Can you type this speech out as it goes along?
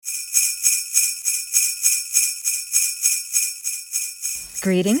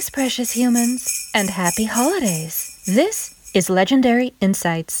Greetings, precious humans, and happy holidays. This is Legendary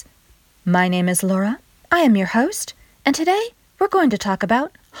Insights. My name is Laura. I am your host, and today we're going to talk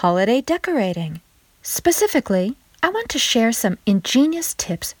about holiday decorating. Specifically, I want to share some ingenious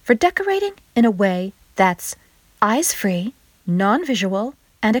tips for decorating in a way that's eyes-free, non-visual,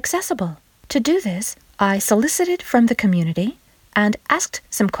 and accessible. To do this, I solicited from the community and asked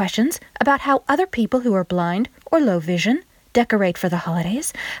some questions about how other people who are blind or low vision decorate for the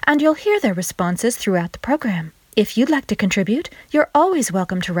holidays, and you'll hear their responses throughout the program. If you'd like to contribute, you're always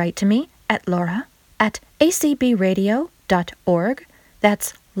welcome to write to me at laura@acbradio.org.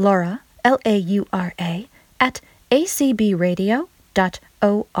 That's Laura, Laura, at acbradio.org.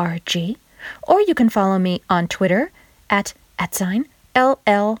 Or you can follow me on Twitter at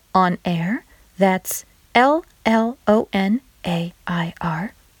 @LLOnAir. That's LLONAIR.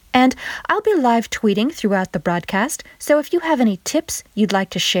 And I'll be live tweeting throughout the broadcast, so if you have any tips you'd like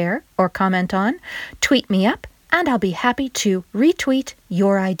to share or comment on, tweet me up, and I'll be happy to retweet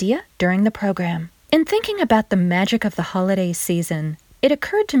your idea during the program. In thinking about the magic of the holiday season, it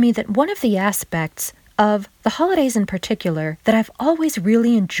occurred to me that one of the aspects of the holidays in particular that I've always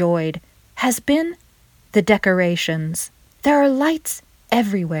really enjoyed has been the decorations. There are lights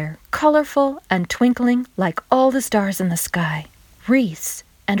everywhere, colorful and twinkling like all the stars in the sky. Wreaths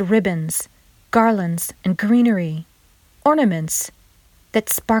and ribbons, garlands and greenery, ornaments that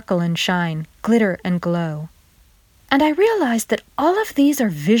sparkle and shine, glitter and glow. And I realized that all of these are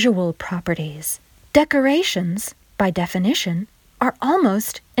visual properties. Decorations, by definition, are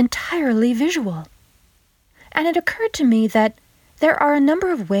almost entirely visual. And it occurred to me that there are a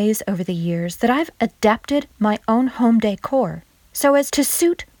number of ways over the years that I've adapted my own home decor so as to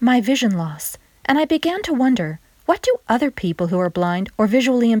suit my vision loss. And I began to wonder, what do other people who are blind or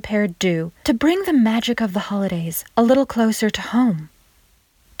visually impaired do to bring the magic of the holidays a little closer to home?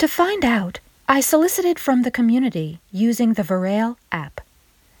 To find out, I solicited from the community using the Varel app.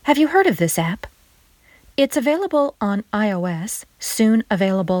 Have you heard of this app? It's available on iOS, soon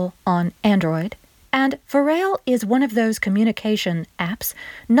available on Android, and Varel is one of those communication apps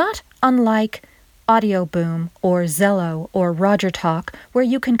not unlike Audio Boom or Zello or Roger Talk, where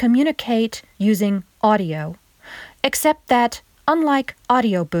you can communicate using audio, except that, unlike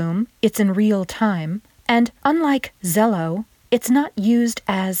Audio Boom, it's in real time, and unlike Zello, it's not used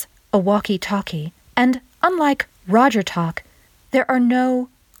as a walkie-talkie, and unlike Roger Talk, there are no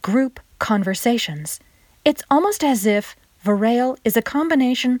group conversations. It's almost as if Varel is a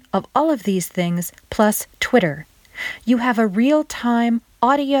combination of all of these things plus Twitter. You have a real-time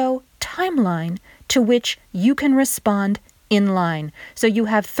audio timeline to which you can respond in line. So you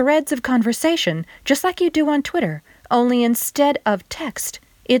have threads of conversation, just like you do on Twitter, only instead of text,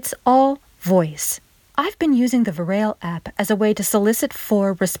 it's all voice. I've been using the Varel app as a way to solicit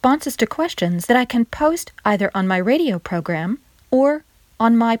for responses to questions that I can post either on my radio program or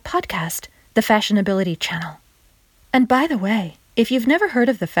on my podcast, The Fashionability Channel. And by the way, if you've never heard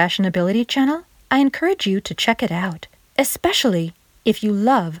of the Fashionability Channel, I encourage you to check it out, especially if you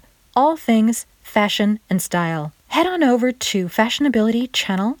love all things fashion and style. Head on over to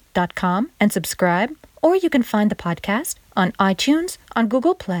fashionabilitychannel.com and subscribe, or you can find the podcast on iTunes, on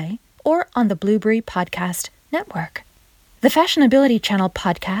Google Play, or on the Blueberry Podcast Network. The Fashionability Channel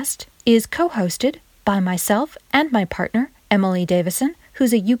podcast is co-hosted by myself and my partner, Emily Davison,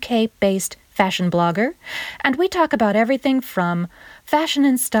 who's a UK-based fashion blogger, and we talk about everything from fashion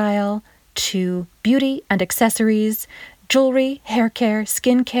and style to beauty and accessories, jewelry, hair care,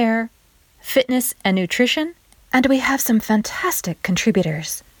 skin care, fitness and nutrition, and we have some fantastic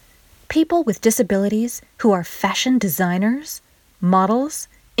contributors. People with disabilities who are fashion designers, models,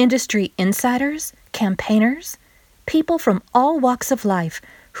 industry insiders, campaigners, people from all walks of life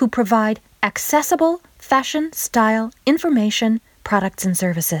who provide accessible fashion, style, information, products, and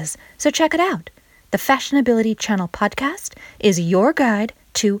services. So check it out. The Fashionability Channel podcast is your guide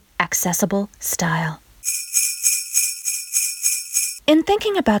to accessible style. In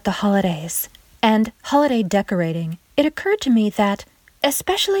thinking about the holidays and holiday decorating, it occurred to me that,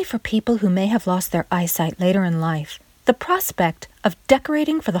 especially for people who may have lost their eyesight later in life, the prospect of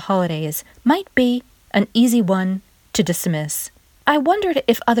decorating for the holidays might be an easy one to dismiss. I wondered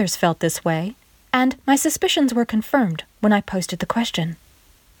if others felt this way, and my suspicions were confirmed when I posted the question.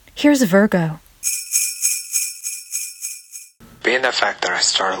 Here's Virgo. Being the fact that I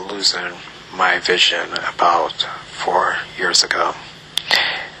started losing my vision about 4 years ago,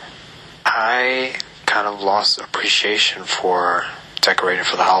 I kind of lost appreciation for decorating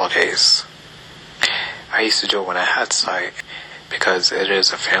for the holidays. I used to do it when I had sight because it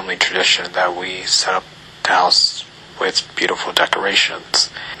is a family tradition that we set up the house with beautiful decorations.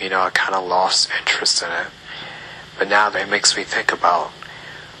 I kind of lost interest in it. But now that makes me think about,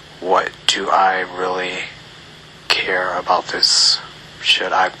 what do I really care about this?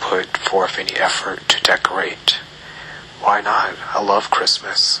 Should I put forth any effort to decorate? Why not? I love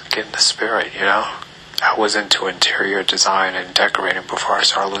Christmas. Get in the spirit, I was into interior design and decorating before I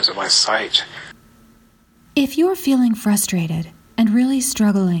started losing my sight. If you're feeling frustrated and really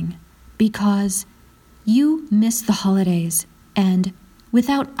struggling because you miss the holidays and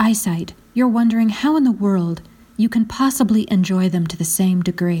without eyesight, you're wondering how in the world you can possibly enjoy them to the same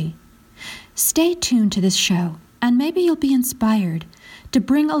degree, stay tuned to this show and maybe you'll be inspired to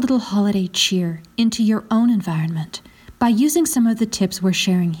bring a little holiday cheer into your own environment by using some of the tips we're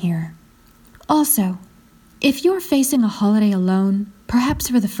sharing here. Also, if you're facing a holiday alone, perhaps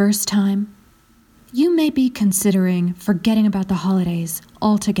for the first time, you may be considering forgetting about the holidays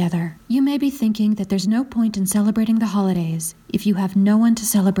altogether. You may be thinking that there's no point in celebrating the holidays if you have no one to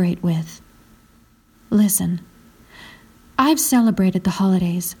celebrate with. Listen, I've celebrated the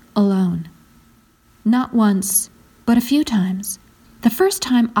holidays alone. Not once, but a few times. The first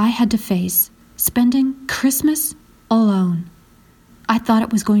time I had to face spending Christmas alone, I thought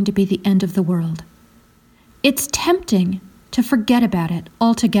it was going to be the end of the world. It's tempting to forget about it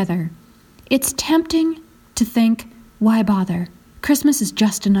altogether. It's tempting to think, why bother? Christmas is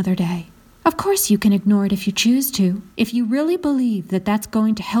just another day. Of course you can ignore it if you choose to. If you really believe that that's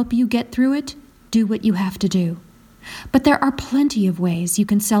going to help you get through it, do what you have to do. But there are plenty of ways you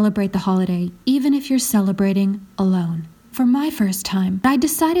can celebrate the holiday, even if you're celebrating alone. For my first time, I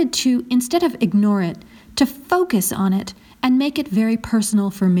decided to, instead of ignore it, to focus on it and make it very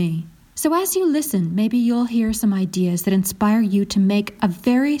personal for me. So as you listen, maybe you'll hear some ideas that inspire you to make a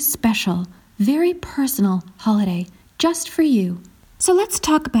very special, very personal holiday just for you. So let's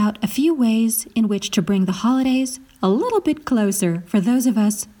talk about a few ways in which to bring the holidays a little bit closer for those of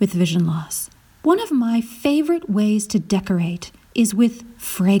us with vision loss. One of my favorite ways to decorate is with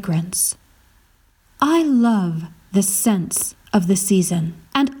fragrance. I love the scents of the season,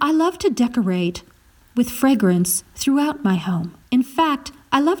 and I love to decorate with fragrance throughout my home. In fact,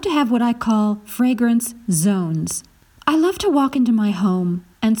 I love to have what I call fragrance zones. I love to walk into my home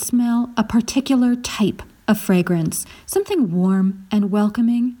and smell a particular type of fragrance, something warm and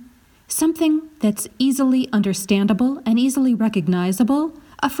welcoming, something that's easily understandable and easily recognizable,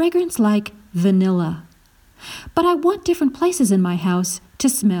 a fragrance like vanilla. But I want different places in my house to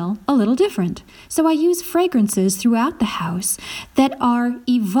smell a little different. So I use fragrances throughout the house that are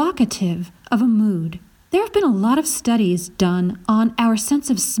evocative of a mood. There have been a lot of studies done on our sense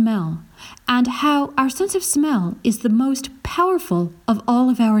of smell and how our sense of smell is the most powerful of all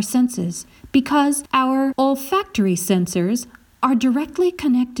of our senses because our olfactory sensors are directly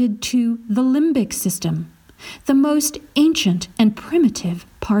connected to the limbic system, the most ancient and primitive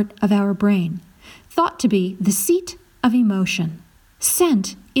part of our brain, thought to be the seat of emotion.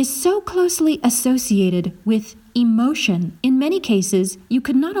 Scent is so closely associated with emotion. In many cases, you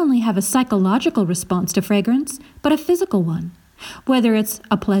could not only have a psychological response to fragrance, but a physical one. Whether it's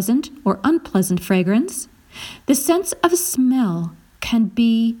a pleasant or unpleasant fragrance, the sense of smell can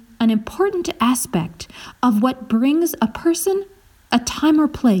be an important aspect of what brings a person, a time or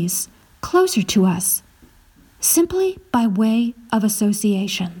place closer to us, simply by way of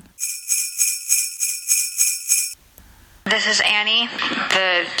association. This is Annie.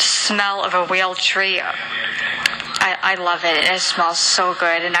 The smell of a real tree, I love it. It smells so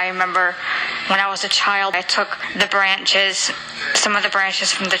good. And I remember when I was a child, I took some of the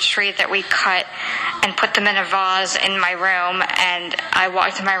branches from the tree that we cut and put them in a vase in my room. And I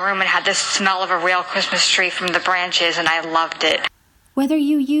walked in my room and had this smell of a real Christmas tree from the branches, and I loved it. Whether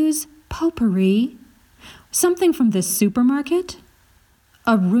you use potpourri, something from the supermarket,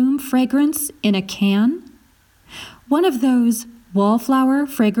 a room fragrance in a can, one of those wallflower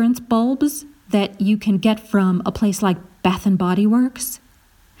fragrance bulbs that you can get from a place like Bath & Body Works,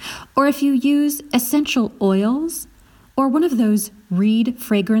 or if you use essential oils, or one of those reed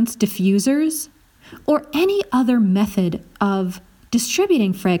fragrance diffusers, or any other method of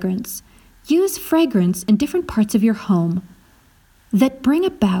distributing fragrance, use fragrance in different parts of your home that bring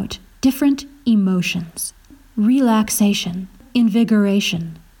about different emotions, relaxation,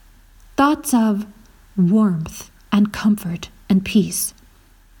 invigoration, thoughts of warmth and comfort and peace.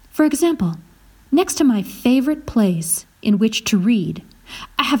 For example, next to my favorite place in which to read,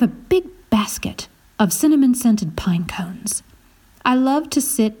 I have a big basket of cinnamon-scented pine cones. I love to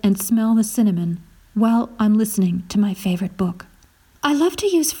sit and smell the cinnamon while I'm listening to my favorite book. I love to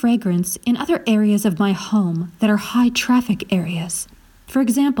use fragrance in other areas of my home that are high-traffic areas. For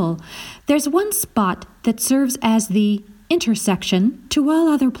example, there's one spot that serves as the intersection to all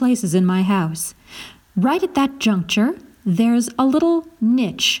other places in my house. Right at that juncture, there's a little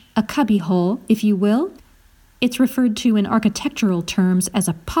niche, a cubbyhole, if you will. It's referred to in architectural terms as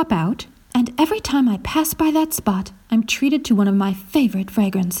a pop-out, and every time I pass by that spot, I'm treated to one of my favorite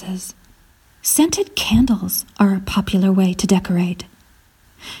fragrances. Scented candles are a popular way to decorate.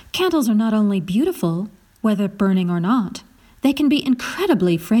 Candles are not only beautiful, whether burning or not, they can be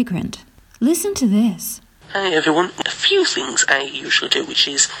incredibly fragrant. Listen to this. Hi everyone, a few things I usually do, which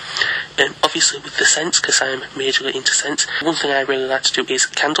is obviously with the scents, because I'm majorly into scents. One thing I really like to do is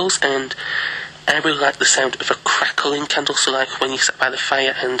candles, and I really like the sound of a crackling candle, so like when you sit by the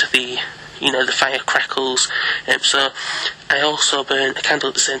fire and the fire crackles. So I also burn a candle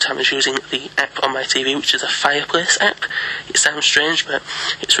at the same time as using the app on my TV, which is a fireplace app. It sounds strange, but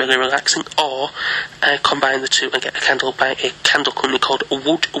it's really relaxing. Or I combine the two and get a candle by a candle company called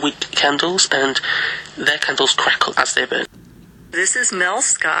Woodwick Candles, and their candles crackle as they burn. This is Mel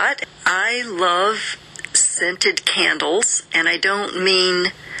Scott. I love scented candles, and I don't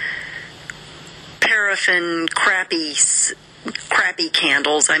mean paraffin crappy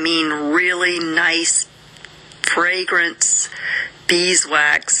candles. I mean really nice fragrance,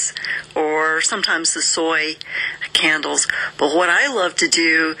 beeswax, or sometimes the soy candles. But what I love to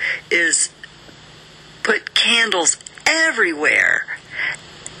do is put candles everywhere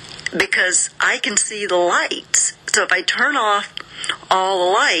because I can see the lights. So if I turn off all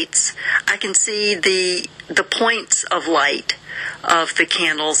the lights, I can see the points of light of the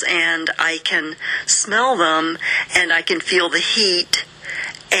candles, and I can smell them, and I can feel the heat,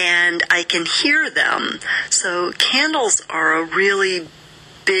 and I can hear them. So candles are a really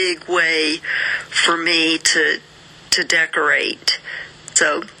big way for me to decorate.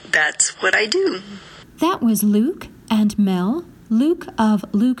 So that's what I do. That was Luke and Mel. Luke of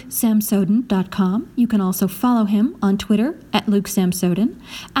LukeSamsoden.com. You can also follow him on Twitter at LukeSamsoden.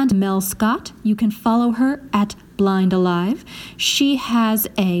 And Mel Scott, you can follow her at Blind Alive. She has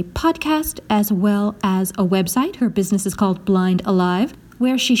a podcast as well as a website. Her business is called Blind Alive,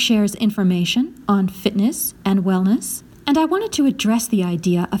 where she shares information on fitness and wellness. And I wanted to address the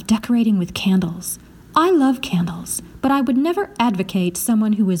idea of decorating with candles. I love candles, but I would never advocate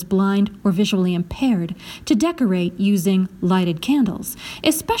someone who is blind or visually impaired to decorate using lighted candles,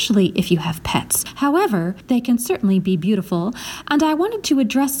 especially if you have pets. However, they can certainly be beautiful, and I wanted to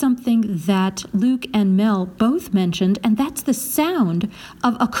address something that Luke and Mel both mentioned, and that's the sound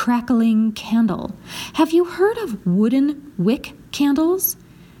of a crackling candle. Have you heard of wooden wick candles?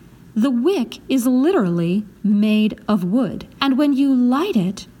 The wick is literally made of wood, and when you light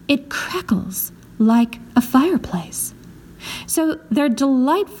it, it crackles like a fireplace. So they're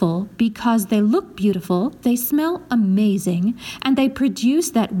delightful because they look beautiful, they smell amazing, and they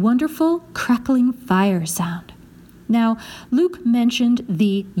produce that wonderful crackling fire sound. Now, Luke mentioned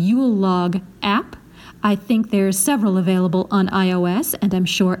the Yule Log app. I think there's several available on iOS, and I'm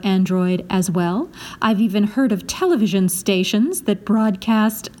sure Android as well. I've even heard of television stations that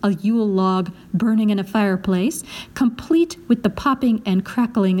broadcast a Yule log burning in a fireplace, complete with the popping and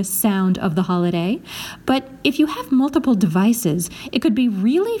crackling sound of the holiday. But if you have multiple devices, it could be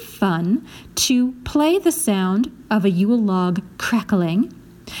really fun to play the sound of a Yule log crackling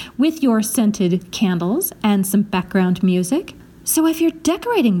with your scented candles and some background music. So if you're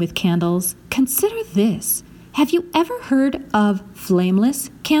decorating with candles, consider this. Have you ever heard of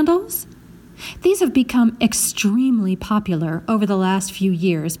flameless candles? These have become extremely popular over the last few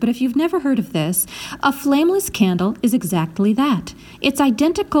years, but if you've never heard of this, a flameless candle is exactly that. It's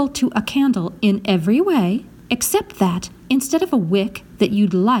identical to a candle in every way, except that instead of a wick that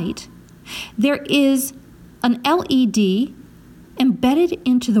you'd light, there is an LED embedded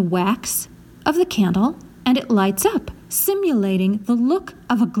into the wax of the candle, and it lights up, simulating the look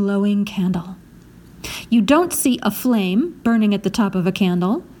of a glowing candle. You don't see a flame burning at the top of a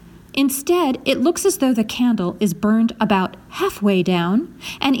candle. Instead, it looks as though the candle is burned about halfway down,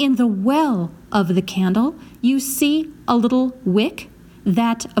 and in the well of the candle, you see a little wick.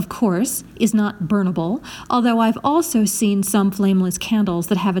 That, of course, is not burnable, although I've also seen some flameless candles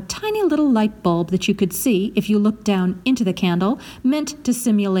that have a tiny little light bulb that you could see if you look down into the candle, meant to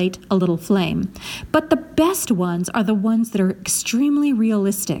simulate a little flame. But the best ones are the ones that are extremely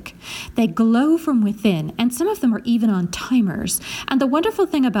realistic. They glow from within, and some of them are even on timers. And the wonderful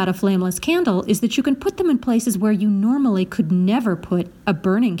thing about a flameless candle is that you can put them in places where you normally could never put a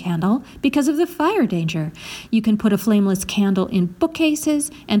burning candle because of the fire danger. You can put a flameless candle in bookcases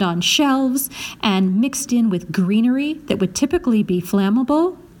and on shelves, and mixed in with greenery that would typically be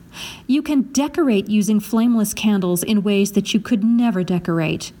flammable. You can decorate using flameless candles in ways that you could never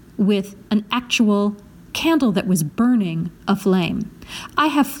decorate with an actual candle that was burning a flame. I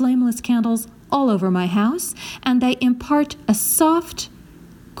have flameless candles all over my house, and they impart a soft,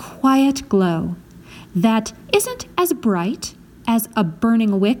 quiet glow that isn't as bright as a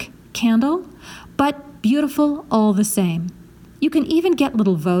burning wick candle, but beautiful all the same. You can even get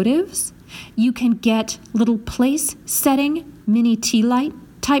little votives. You can get little place-setting mini tea light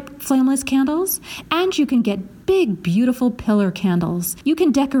type flameless candles, and you can get big, beautiful pillar candles. You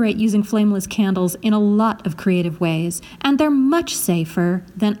can decorate using flameless candles in a lot of creative ways, and they're much safer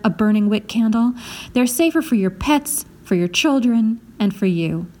than a burning wick candle. They're safer for your pets, for your children, and for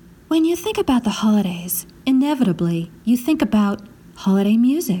you. When you think about the holidays, inevitably you think about holiday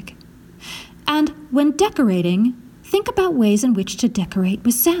music. And when decorating, think about ways in which to decorate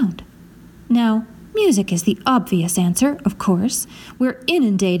with sound. Now, music is the obvious answer, of course. We're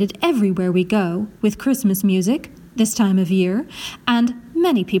inundated everywhere we go with Christmas music this time of year, and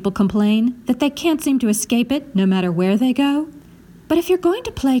many people complain that they can't seem to escape it no matter where they go. But if you're going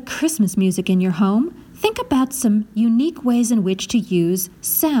to play Christmas music in your home, think about some unique ways in which to use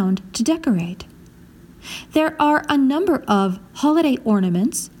sound to decorate. There are a number of holiday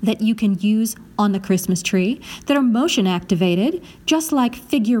ornaments that you can use on the Christmas tree that are motion activated, just like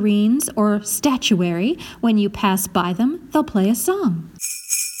figurines or statuary. When you pass by them, they'll play a song.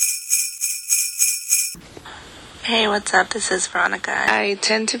 Hey, what's up? This is Veronica. I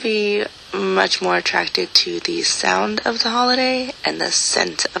tend to be much more attracted to the sound of the holiday and the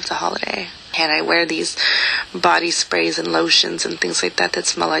scent of the holiday. And I wear these body sprays and lotions and things like that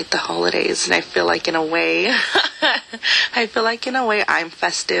smell like the holidays. And I feel like in a way, I'm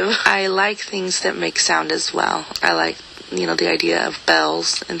festive. I like things that make sound as well. I like, the idea of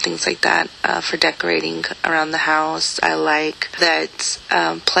bells and things like that for decorating around the house. I like that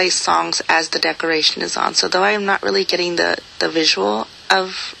play songs as the decoration is on. So though I am not really getting the visual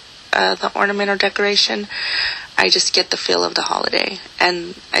of the ornament or decoration, I just get the feel of the holiday.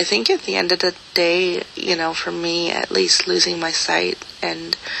 And I think at the end of the day, for me, at least losing my sight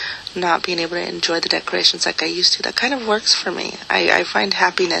and not being able to enjoy the decorations like I used to, that kind of works for me. I find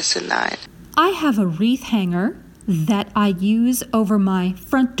happiness in that. I have a wreath hanger that I use over my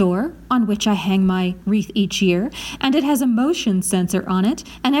front door on which I hang my wreath each year, and it has a motion sensor on it,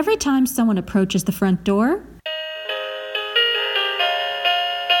 and every time someone approaches the front door,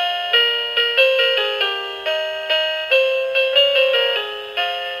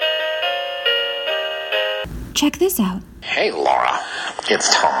 check this out. Hey, Laura.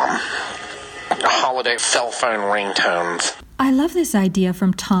 It's Tom. Holiday cell phone ringtones. I love this idea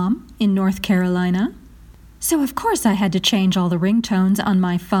from Tom in North Carolina. So of course I had to change all the ringtones on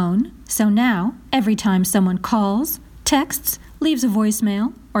my phone. So now, every time someone calls, texts, leaves a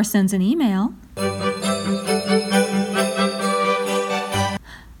voicemail, or sends an email,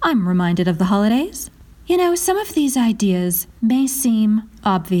 I'm reminded of the holidays. Some of these ideas may seem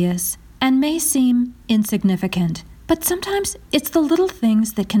obvious and may seem insignificant, but sometimes it's the little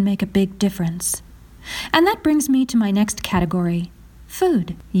things that can make a big difference. And that brings me to my next category,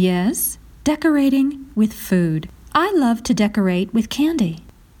 food. Yes, decorating with food. I love to decorate with candy.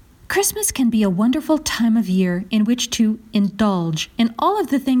 Christmas can be a wonderful time of year in which to indulge in all of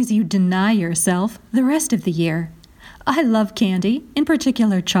the things you deny yourself the rest of the year. I love candy, in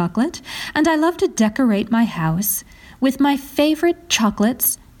particular chocolate, and I love to decorate my house with my favorite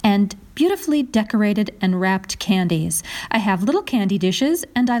chocolates and beautifully decorated and wrapped candies. I have little candy dishes,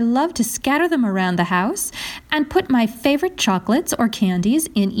 and I love to scatter them around the house and put my favorite chocolates or candies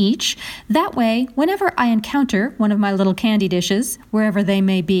in each. That way, whenever I encounter one of my little candy dishes, wherever they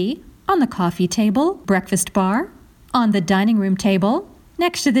may be, on the coffee table, breakfast bar, on the dining room table,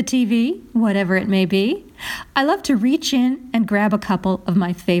 next to the TV, whatever it may be, I love to reach in and grab a couple of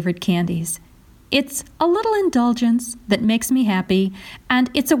my favorite candies. It's a little indulgence that makes me happy, and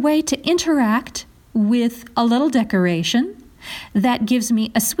it's a way to interact with a little decoration that gives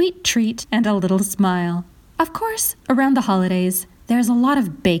me a sweet treat and a little smile. Of course, around the holidays, there's a lot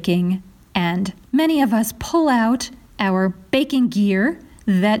of baking, and many of us pull out our baking gear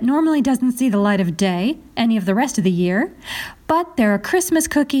that normally doesn't see the light of day any of the rest of the year. But there are Christmas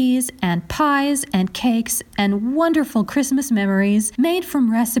cookies and pies and cakes and wonderful Christmas memories made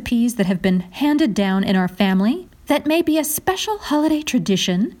from recipes that have been handed down in our family that may be a special holiday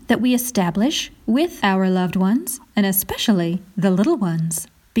tradition that we establish with our loved ones, and especially the little ones.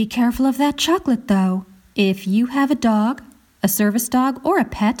 Be careful of that chocolate, though. If you have a dog, a service dog, or a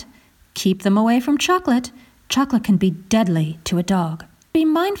pet, keep them away from chocolate. Chocolate can be deadly to a dog. Be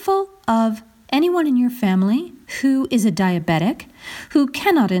mindful of anyone in your family who is a diabetic who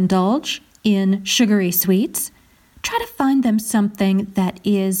cannot indulge in sugary sweets, try to find them something that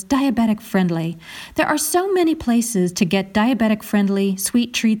is diabetic-friendly. There are so many places to get diabetic-friendly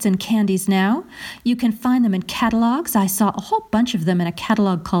sweet treats and candies now. You can find them in catalogs. I saw a whole bunch of them in a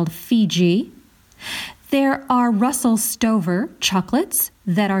catalog called Fiji. There are Russell Stover chocolates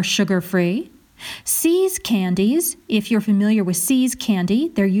that are sugar-free. See's Candies, if you're familiar with See's Candy,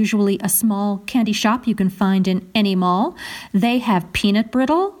 they're usually a small candy shop you can find in any mall. They have peanut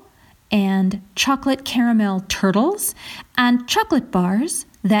brittle and chocolate caramel turtles and chocolate bars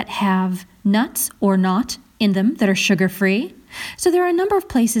that have nuts or not in them that are sugar-free. So there are a number of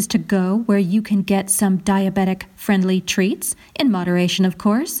places to go where you can get some diabetic-friendly treats, in moderation, of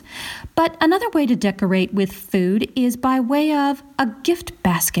course. But another way to decorate with food is by way of a gift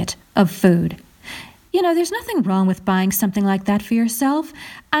basket of food. You know, there's nothing wrong with buying something like that for yourself,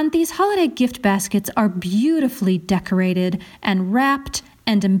 and these holiday gift baskets are beautifully decorated and wrapped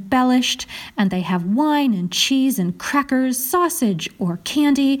and embellished, and they have wine and cheese and crackers, sausage or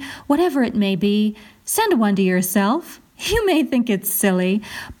candy, whatever it may be. Send one to yourself. You may think it's silly,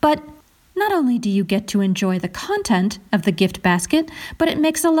 but not only do you get to enjoy the content of the gift basket, but it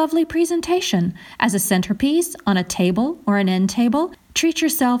makes a lovely presentation. As a centerpiece on a table or an end table, treat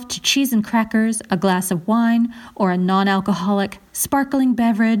yourself to cheese and crackers, a glass of wine, or a non-alcoholic sparkling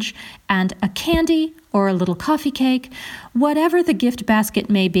beverage, and a candy or a little coffee cake. Whatever the gift basket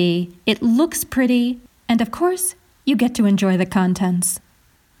may be, it looks pretty, and of course, you get to enjoy the contents.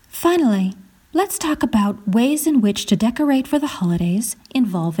 Finally, let's talk about ways in which to decorate for the holidays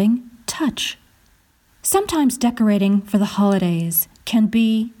involving touch. Sometimes decorating for the holidays can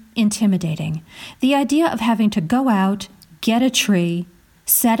be intimidating. The idea of having to go out, get a tree,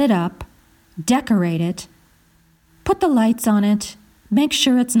 set it up, decorate it, put the lights on it, make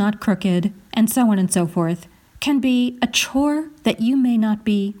sure it's not crooked, and so on and so forth, can be a chore that you may not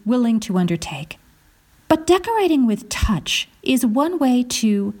be willing to undertake. But decorating with touch is one way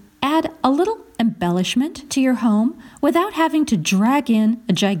to add a little embellishment to your home without having to drag in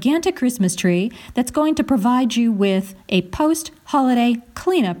a gigantic Christmas tree that's going to provide you with a post-holiday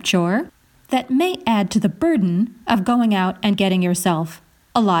cleanup chore that may add to the burden of going out and getting yourself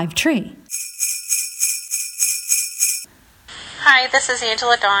a live tree. Hi, this is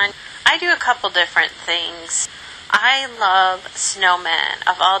Angela Dawn. I do a couple different things. I love snowmen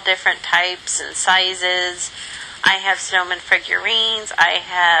of all different types and sizes. I have snowman figurines. I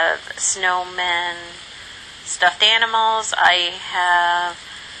have snowmen stuffed animals. I have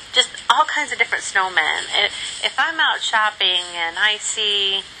just all kinds of different snowmen. If I'm out shopping and I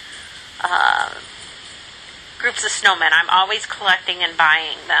see groups of snowmen, I'm always collecting and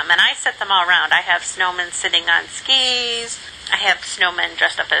buying them. And I set them all around. I have snowmen sitting on skis. I have snowmen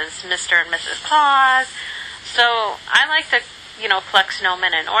dressed up as Mr. and Mrs. Claus. So I like to, collect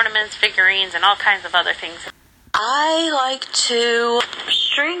snowmen and ornaments, figurines, and all kinds of other things. I like to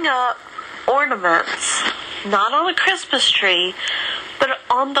string up ornaments, not on a Christmas tree, but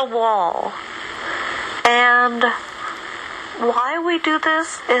on the wall. And why we do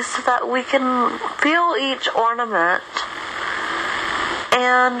this is so that we can feel each ornament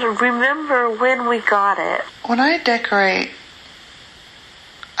and remember when we got it. When I decorate,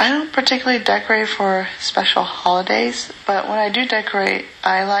 I don't particularly decorate for special holidays, but when I do decorate,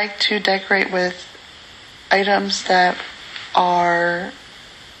 I like to decorate with items that are,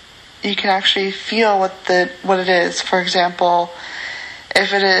 you can actually feel what it is. For example,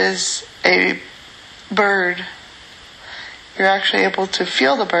 if it is a bird, you're actually able to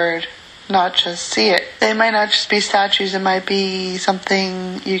feel the bird, not just see it. They might not just be statues, it might be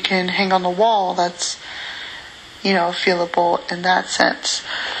something you can hang on the wall that's, feelable in that sense.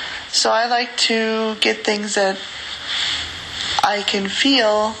 So I like to get things that I can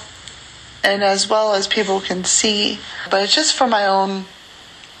feel and as well as people can see, but it's just for my own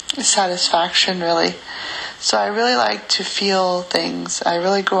satisfaction, really. So I really like to feel things. I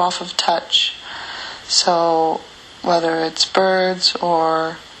really go off of touch. So whether it's birds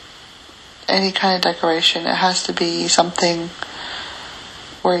or any kind of decoration, it has to be something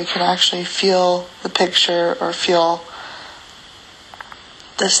where you can actually feel the picture or feel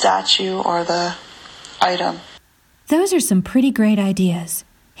the statue or the item. Those are some pretty great ideas.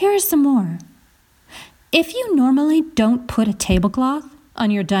 Here are some more. If you normally don't put a tablecloth on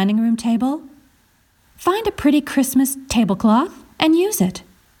your dining room table, find a pretty Christmas tablecloth and use it.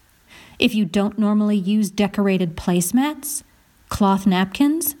 If you don't normally use decorated placemats, cloth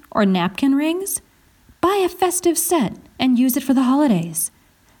napkins, or napkin rings, buy a festive set and use it for the holidays.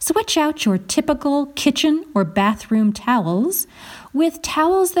 Switch out your typical kitchen or bathroom towels with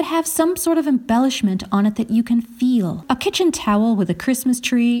towels that have some sort of embellishment on it that you can feel. A kitchen towel with a Christmas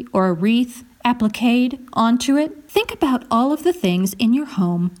tree or a wreath appliqued onto it. Think about all of the things in your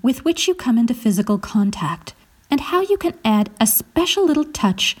home with which you come into physical contact and how you can add a special little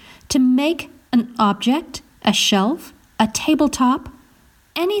touch to make an object, a shelf, a tabletop,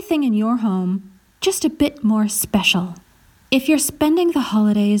 anything in your home just a bit more special. If you're spending the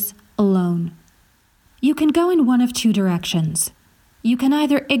holidays alone, you can go in one of two directions. You can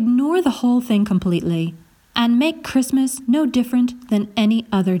either ignore the whole thing completely and make Christmas no different than any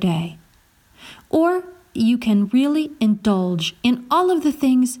other day, or you can really indulge in all of the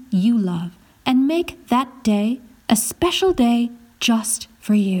things you love and make that day a special day just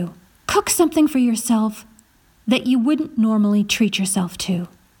for you. Cook something for yourself that you wouldn't normally treat yourself to.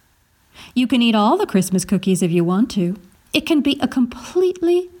 You can eat all the Christmas cookies if you want to. It can be a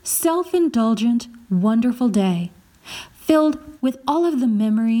completely self-indulgent, wonderful day, filled with all of the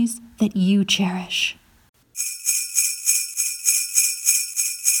memories that you cherish.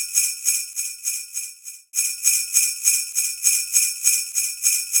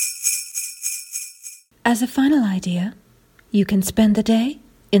 As a final idea, you can spend the day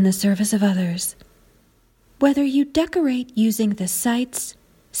in the service of others. Whether you decorate using the sights,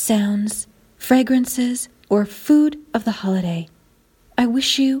 sounds, fragrances, or food of the holiday, I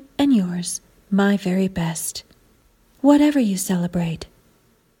wish you and yours my very best. Whatever you celebrate.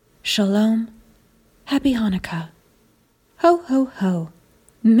 Shalom. Happy Hanukkah. Ho, ho, ho.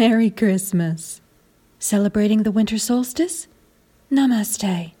 Merry Christmas. Celebrating the winter solstice?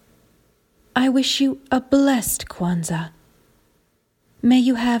 Namaste. I wish you a blessed Kwanzaa. May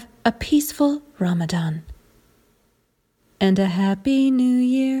you have a peaceful Ramadan. And a happy New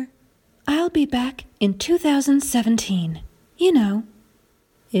Year. I'll be back in 2017. You know,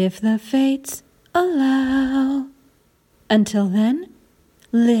 if the fates allow. Until then,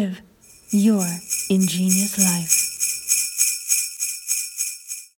 live your ingenious life.